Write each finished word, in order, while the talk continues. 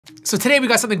So today we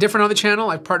got something different on the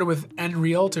channel. I've partnered with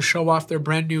XREAL to show off their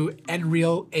brand new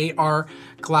XREAL AR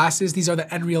glasses. These are the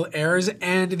XREAL Airs,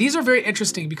 and these are very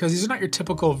interesting because these are not your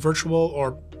typical virtual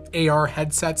or AR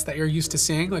headsets that you're used to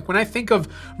seeing. Like when I think of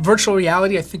virtual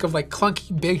reality, I think of like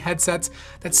clunky big headsets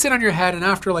that sit on your head, and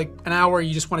after like an hour,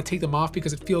 you just want to take them off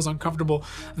because it feels uncomfortable.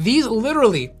 These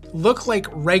literally look like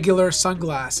regular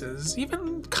sunglasses,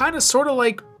 even kind of sort of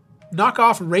like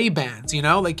knockoff Ray-Bans, you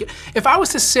know? Like if I was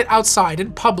to sit outside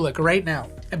in public right now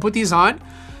and put these on,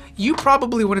 you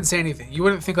probably wouldn't say anything. You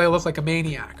wouldn't think I look like a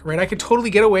maniac, right? I could totally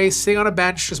get away sitting on a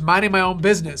bench, just minding my own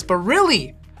business. But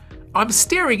really, I'm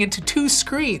staring into two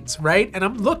screens, right? And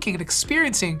I'm looking and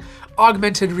experiencing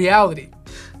augmented reality.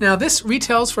 Now this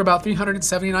retails for about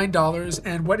 $379,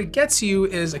 and what it gets you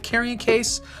is a carrying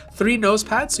case, 3 nose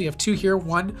pads, so you have 2 here,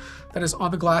 1 that is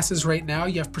on the glasses right now.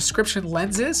 You have prescription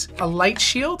lenses, a light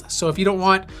shield, so if you don't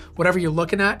want whatever you're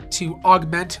looking at to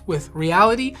augment with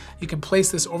reality, you can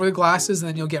place this over the glasses and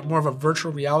then you'll get more of a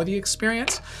virtual reality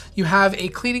experience. You have a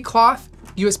cleaning cloth,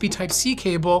 USB Type-C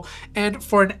cable, and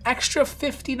for an extra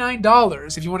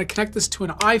 $59, if you want to connect this to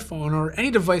an iPhone or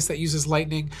any device that uses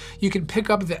lightning, you can pick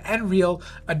up the XREAL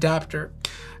adapter.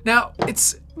 Now,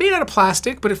 it's made out of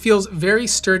plastic, but it feels very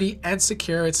sturdy and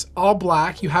secure. It's all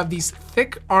black. You have these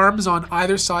thick arms on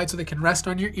either side so they can rest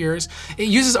on your ears. It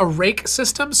uses a rake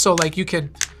system, so like you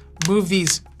can move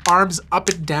these arms up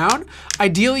and down.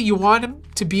 Ideally, you want them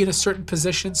to be in a certain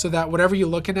position so that whatever you're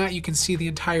looking at, you can see the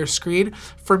entire screen.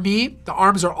 For me, the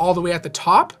arms are all the way at the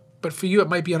top, but for you, it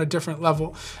might be on a different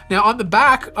level. Now, on the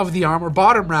back of the arm, or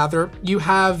bottom rather, you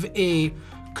have a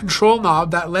control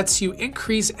knob that lets you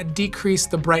increase and decrease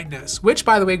the brightness, which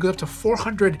by the way goes up to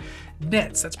 400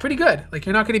 nits. That's pretty good. Like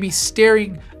you're not going to be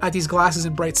staring at these glasses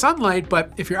in bright sunlight,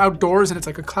 but if you're outdoors and it's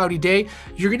like a cloudy day,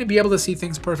 you're going to be able to see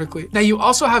things perfectly. Now you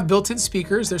also have built-in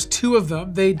speakers. There's 2 of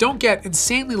them. They don't get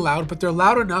insanely loud, but they're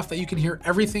loud enough that you can hear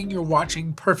everything you're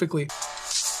watching perfectly.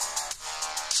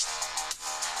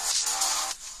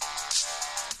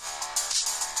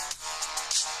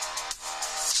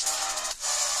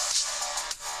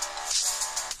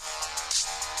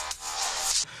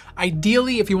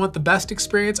 Ideally, if you want the best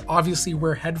experience, obviously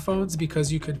wear headphones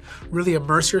because you can really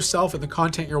immerse yourself in the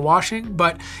content you're watching.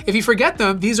 But if you forget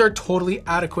them, these are totally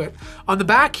adequate. On the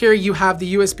back here, you have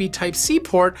the USB Type-C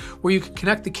port where you can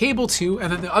connect the cable to,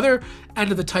 and then the other end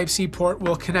of the Type-C port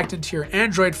will connect into your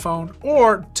Android phone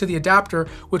or to the adapter,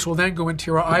 which will then go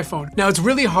into your iPhone. Now, it's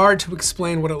really hard to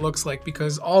explain what it looks like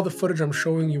because all the footage I'm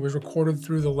showing you is recorded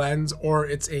through the lens, or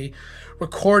it's a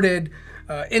recorded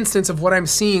instance of what I'm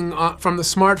seeing from the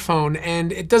smartphone,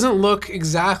 and it doesn't look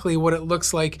exactly what it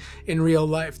looks like in real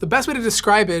life. The best way to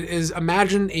describe it is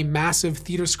imagine a massive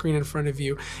theater screen in front of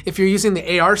you. If you're using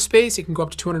the AR space, it can go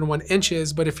up to 201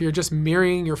 inches, but if you're just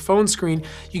mirroring your phone screen,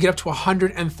 you get up to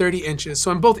 130 inches. So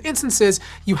in both instances,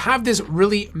 you have this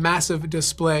really massive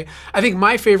display. I think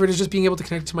my favorite is just being able to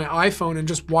connect to my iPhone and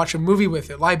just watch a movie with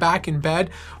it, lie back in bed,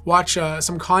 watch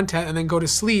some content, and then go to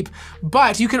sleep.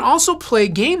 But you can also play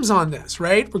games on this,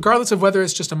 right? Regardless of whether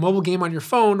it's just a mobile game on your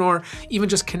phone or even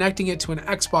just connecting it to an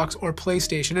Xbox or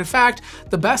PlayStation. In fact,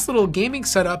 the best little gaming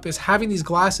setup is having these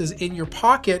glasses in your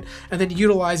pocket and then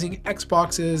utilizing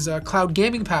Xbox's cloud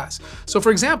gaming pass. So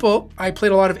for example, I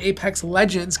played a lot of Apex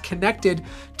Legends connected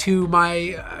to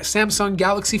my Samsung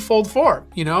Galaxy Fold 4,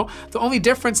 you know? The only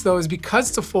difference though is because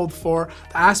it's a Fold 4,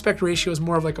 the aspect ratio is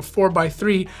more of like a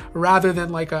 4:3 rather than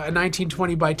like a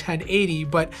 1920 by 1080,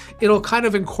 but it'll kind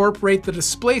of incorporate the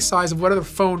display size of whatever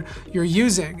phone you're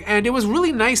using. And it was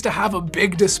really nice to have a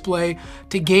big display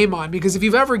to game on, because if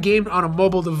you've ever gamed on a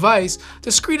mobile device,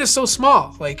 the screen is so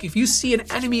small. Like if you see an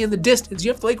enemy in the distance,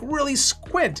 you have to like really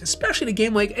squint, especially in a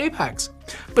game like Apex.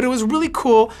 But it was really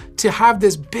cool to have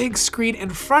this big screen in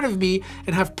front of me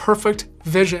and have perfect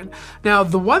vision. Now,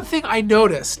 the one thing I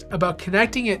noticed about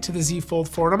connecting it to the Z Fold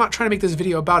 4, and I'm not trying to make this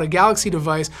video about a Galaxy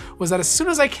device, was that as soon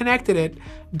as I connected it,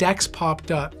 Dex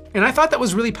popped up. And I thought that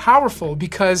was really powerful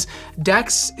because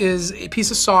Dex is a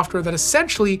piece of software that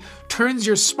essentially turns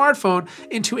your smartphone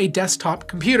into a desktop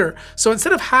computer. So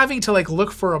instead of having to like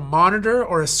look for a monitor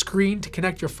or a screen to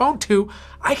connect your phone to,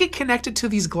 I could connect it to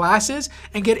these glasses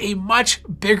and get a much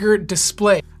bigger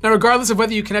display. Now, regardless of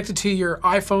whether you connect it to your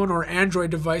iPhone or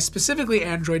Android device, specifically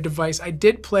Android device, I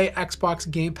did play Xbox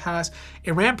Game Pass.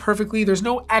 It ran perfectly. There's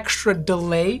no extra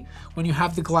delay when you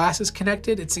have the glasses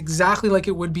connected. It's exactly like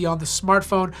it would be on the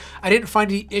smartphone. I didn't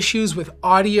find any issues with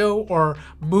audio or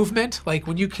movement. Like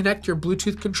when you connect your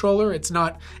Bluetooth controller, it's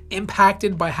not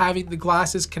impacted by having the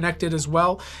glasses connected as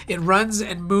well. It runs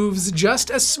and moves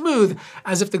just as smooth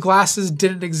as if the glasses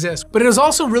didn't exist. But it is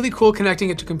also really cool connecting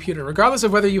it to computer. Regardless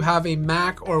of whether you have a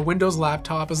Mac or Windows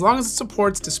laptop, as long as it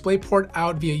supports DisplayPort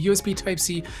out via USB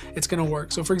Type-C, it's gonna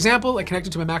work. So for example, I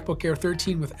connected to my MacBook Air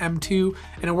 13 with M2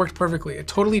 and it worked perfectly. It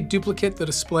totally duplicated the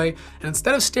display, and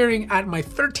instead of staring at my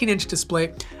 13-inch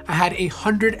display, I had a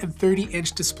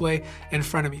 130-inch display in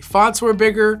front of me. Fonts were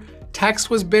bigger, text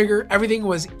was bigger, everything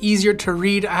was easier to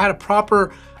read. I had a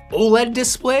proper OLED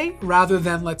display rather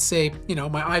than, let's say,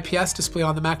 my IPS display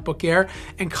on the MacBook Air,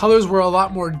 and colors were a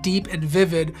lot more deep and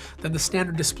vivid than the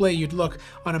standard display you'd look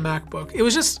on a MacBook. It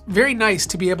was just very nice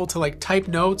to be able to like type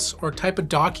notes or type a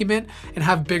document and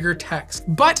have bigger text.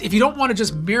 But if you don't want to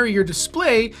just mirror your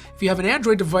display, if you have an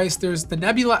Android device, there's the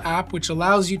Nebula app, which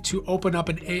allows you to open up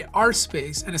an AR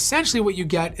space, and essentially what you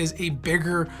get is a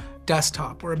bigger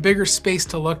desktop or a bigger space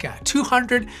to look at.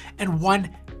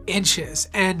 201 inches.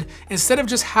 And instead of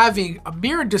just having a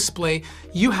mirror display,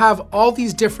 you have all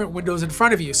these different windows in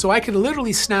front of you. So I could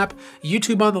literally snap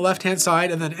YouTube on the left-hand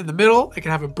side, and then in the middle, I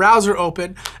can have a browser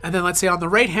open. And then let's say on the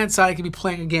right-hand side, I can be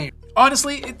playing a game.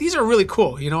 Honestly, these are really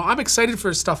cool. I'm excited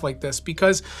for stuff like this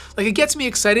because it gets me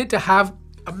excited to have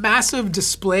a massive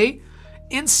display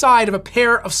inside of a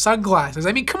pair of sunglasses.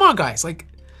 I mean, come on guys,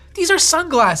 these are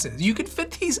sunglasses. You can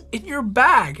fit these in your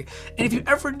bag. And if you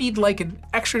ever need an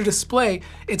extra display,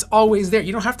 it's always there.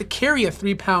 You don't have to carry a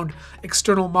 3-pound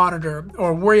external monitor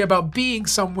or worry about being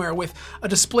somewhere with a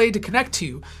display to connect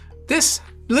to. This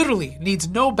literally needs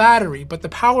no battery, but the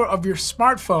power of your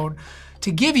smartphone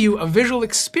to give you a visual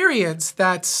experience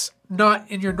that's not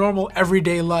in your normal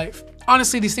everyday life.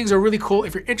 Honestly, these things are really cool.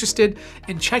 If you're interested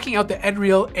in checking out the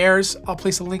XREAL Airs, I'll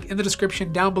place a link in the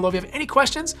description down below. If you have any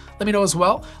questions, let me know as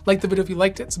well. Like the video if you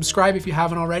liked it, subscribe if you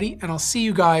haven't already, and I'll see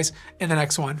you guys in the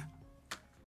next one.